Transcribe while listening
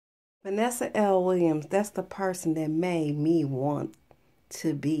Vanessa L. Williams, that's the person that made me want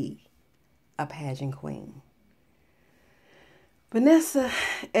to be a pageant queen. Vanessa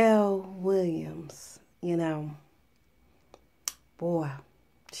L. Williams, boy,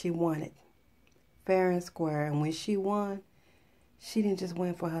 she won it fair and square. And when she won, she didn't just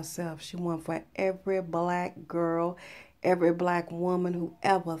win for herself. She won for every black girl, every black woman who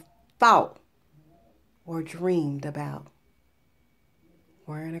ever thought or dreamed about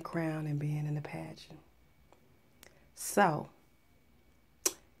wearing a crown and being in a pageant. So,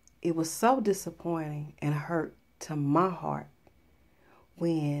 it was so disappointing and hurt to my heart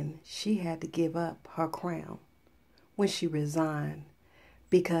when she had to give up her crown, when she resigned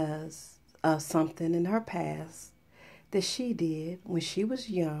because of something in her past that she did when she was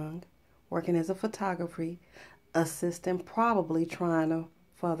young, working as a photography assistant, probably trying to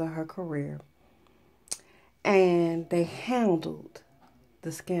further her career. And they handled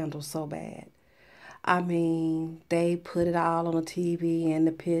the scandal so bad. I mean, they put it all on the TV and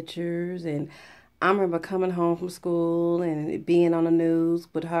the pictures. And I remember coming home from school and it being on the news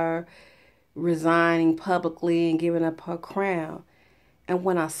with her resigning publicly and giving up her crown. And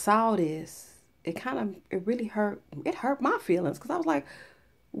when I saw this, it really hurt. It hurt my feelings because I was like,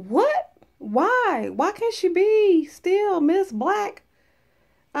 what? Why? Why can't she be still Miss Black?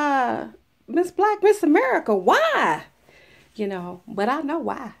 Miss Black, Miss America. Why? But I know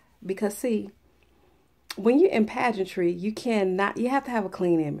why. Because see, when you're in pageantry, you have to have a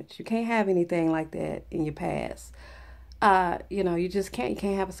clean image. You can't have anything like that in your past. You just can't. You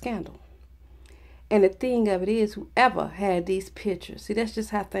can't have a scandal. And the thing of it is, whoever had these pictures, see, that's just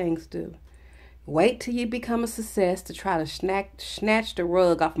how things do. Wait till you become a success to try to snatch the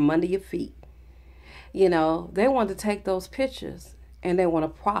rug off from under your feet. They want to take those pictures and they want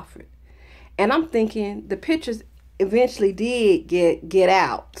to profit. And I'm thinking the pictures eventually did get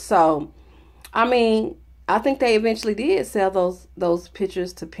out. So, I mean, I think they eventually did sell those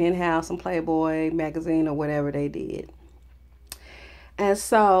pictures to Penthouse and Playboy magazine or whatever they did. And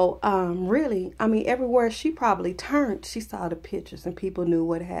so, really, I mean, everywhere she probably turned, she saw the pictures and people knew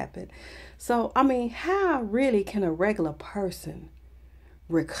what happened. So, I mean, how really can a regular person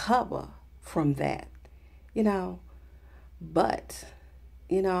recover from that? But,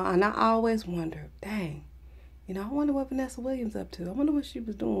 and I always wonder, dang, I wonder what Vanessa Williams up to. I wonder what she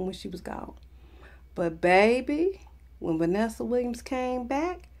was doing when she was gone. But baby, when Vanessa Williams came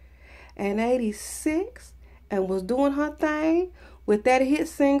back in '86 and was doing her thing with that hit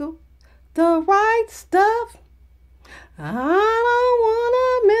single, The Right Stuff, I don't want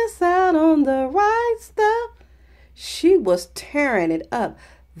to miss out on the right stuff. She was tearing it up.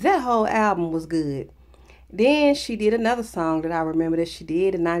 That whole album was good. Then she did another song that I remember that she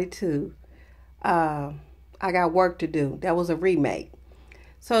did in '92. I Got Work to Do. That was a remake.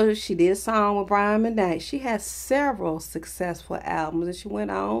 So she did a song with Brian McKnight. She had several successful albums and she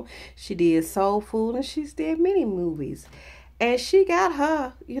went on. She did Soul Food and she did many movies. And she got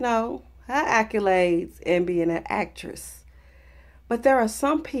her, her accolades in being an actress. But there are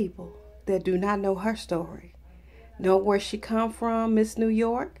some people that do not know her story. Know where she come from, Miss New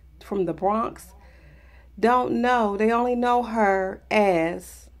York, from the Bronx. Don't know. They only know her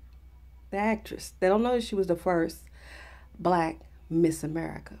as the actress. They don't know that she was the first black Miss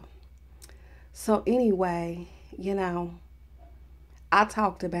America. So anyway, I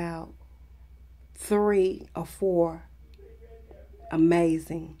talked about 3 or 4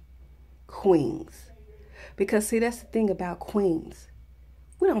 amazing queens. Because see, that's the thing about queens.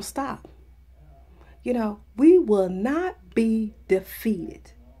 We don't stop. We will not be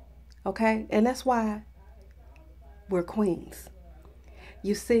defeated. Okay? And that's why we're queens.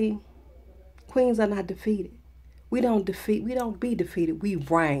 You see, queens are not defeated. We don't be defeated. We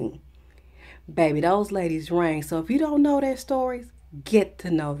reign. Baby, those ladies reign. So if you don't know their stories, get to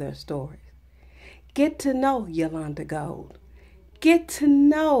know their stories. Get to know Yolanda Gold. Get to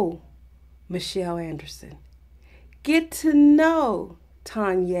know Michelle Anderson. Get to know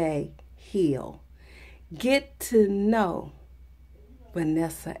Tanya Hill. Get to know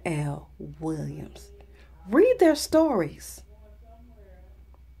Vanessa L. Williams. Read their stories.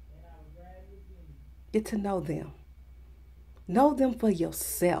 Get to know them. Know them for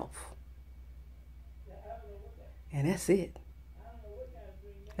yourself. And that's it.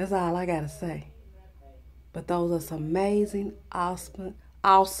 That's all I got to say. But those are some amazing, awesome,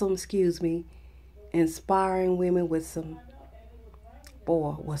 inspiring women with some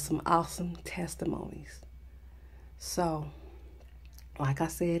awesome testimonies. So, like I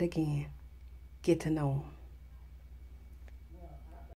said again, get to know them.